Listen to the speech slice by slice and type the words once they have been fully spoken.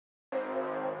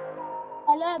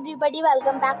Hello everybody,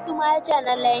 welcome back to my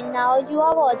channel and now you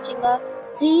are watching a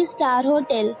 3-star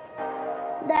hotel.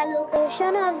 The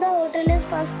location of the hotel is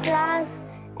first class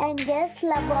and guests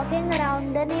love walking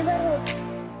around the neighborhood.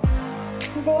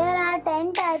 There are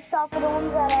 10 types of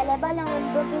rooms available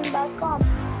on booking.com.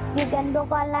 You can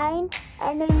book online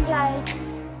and enjoy it.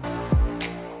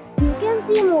 You can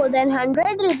see more than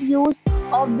 100 reviews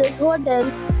of this hotel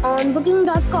on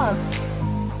booking.com.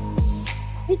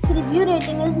 Its review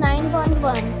rating is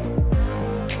 9.1,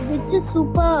 which is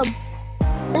superb.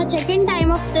 The check-in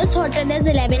time of this hotel is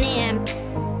 11 a.m.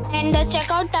 and the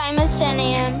checkout time is 10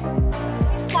 a.m.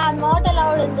 Pets are not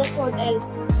allowed in this hotel.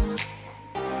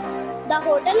 The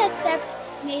hotel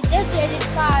accepts major credit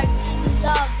cards and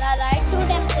reserves the right to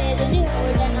temporarily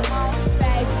hold an amount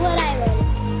prior to arrival.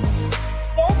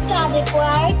 Guests are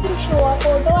required to show a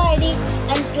photo ID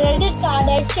and credit card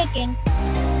at check-in.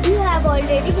 If you have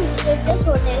already visited this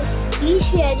hotel, please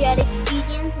share your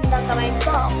experience in the comment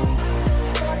box.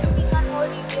 For booking or more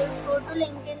details, go to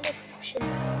link in description.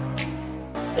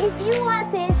 If you are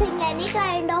facing any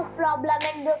kind of problem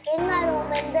in booking a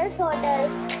room in this hotel,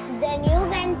 then you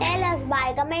can tell us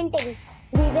by commenting.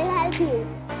 We will help you.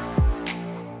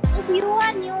 If you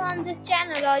are new on this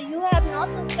channel or you have not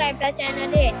subscribed our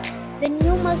channel yet, then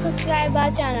you must subscribe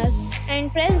our channel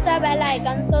and press the bell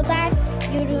icon so that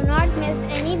you do not miss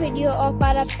any video of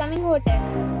our upcoming hotel.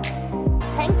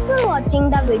 Thanks for watching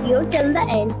the video till the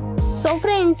end. So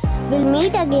friends, we'll meet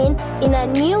again in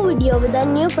a new video with a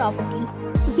new property.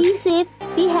 Be safe,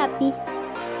 be happy.